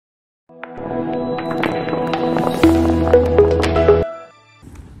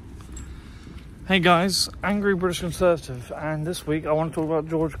Hey guys, Angry British Conservative, and this week I want to talk about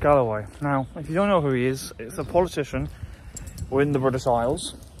George Galloway. Now, if you don't know who he is, it's a politician in the British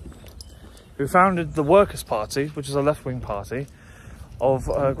Isles who founded the Workers' Party, which is a left-wing party of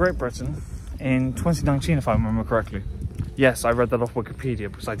Great Britain in 2019, if I remember correctly. Yes, I read that off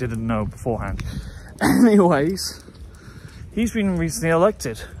Wikipedia because I didn't know beforehand. Anyways, he's been recently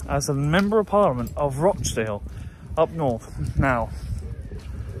elected as a Member of Parliament of Rochdale up north. Now,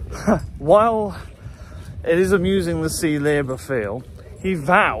 while it is amusing to see Labour fail, he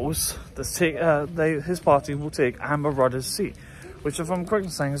vows that his party will take Amber Rudder's seat, which, if I'm correct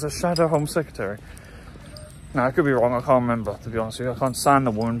in saying, is a shadow Home Secretary. Now, I could be wrong, I can't remember, to be honest with you. I can't stand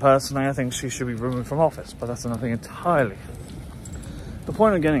the woman personally. I think she should be removed from office, but that's another thing entirely. The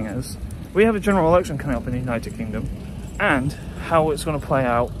point I'm getting is, we have a general election coming up in the United Kingdom, and how it's going to play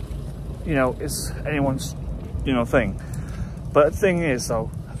out, you know, is anyone's, you know, thing. But the thing is,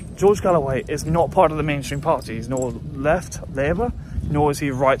 though, George Galloway is not part of the mainstream party. He's nor left Labour, nor is he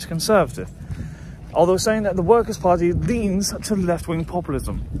right Conservative. Although saying that the Workers' Party leans to left-wing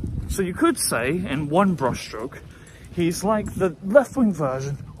populism. So you could say, in one brushstroke, he's like the left-wing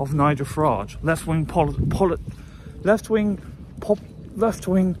version of Nigel Farage. Left-wing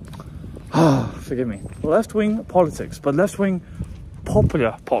left-wing politics, but left-wing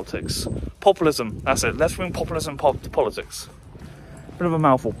popular politics. Populism, that's it. Left-wing populism politics. Bit of a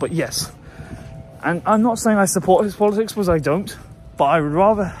mouthful, but yes. And I'm not saying I support his politics, because I don't, but I would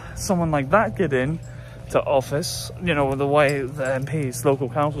rather someone like that get in to office, you know, the way the MPs, local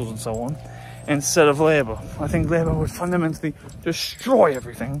councils and so on, instead of Labour. I think Labour would fundamentally destroy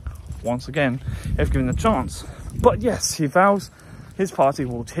everything, once again, if given the chance. But yes, he vows his party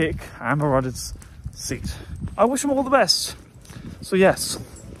will take Amber Rudder's seat. I wish him all the best. So yes,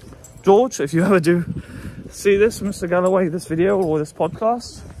 George, if you ever do see this, Mr. Galloway, this video or this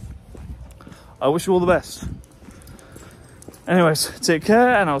podcast, I wish you all the best. Anyways, take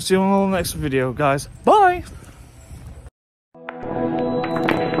care, and I'll see you on the next video, guys. Bye!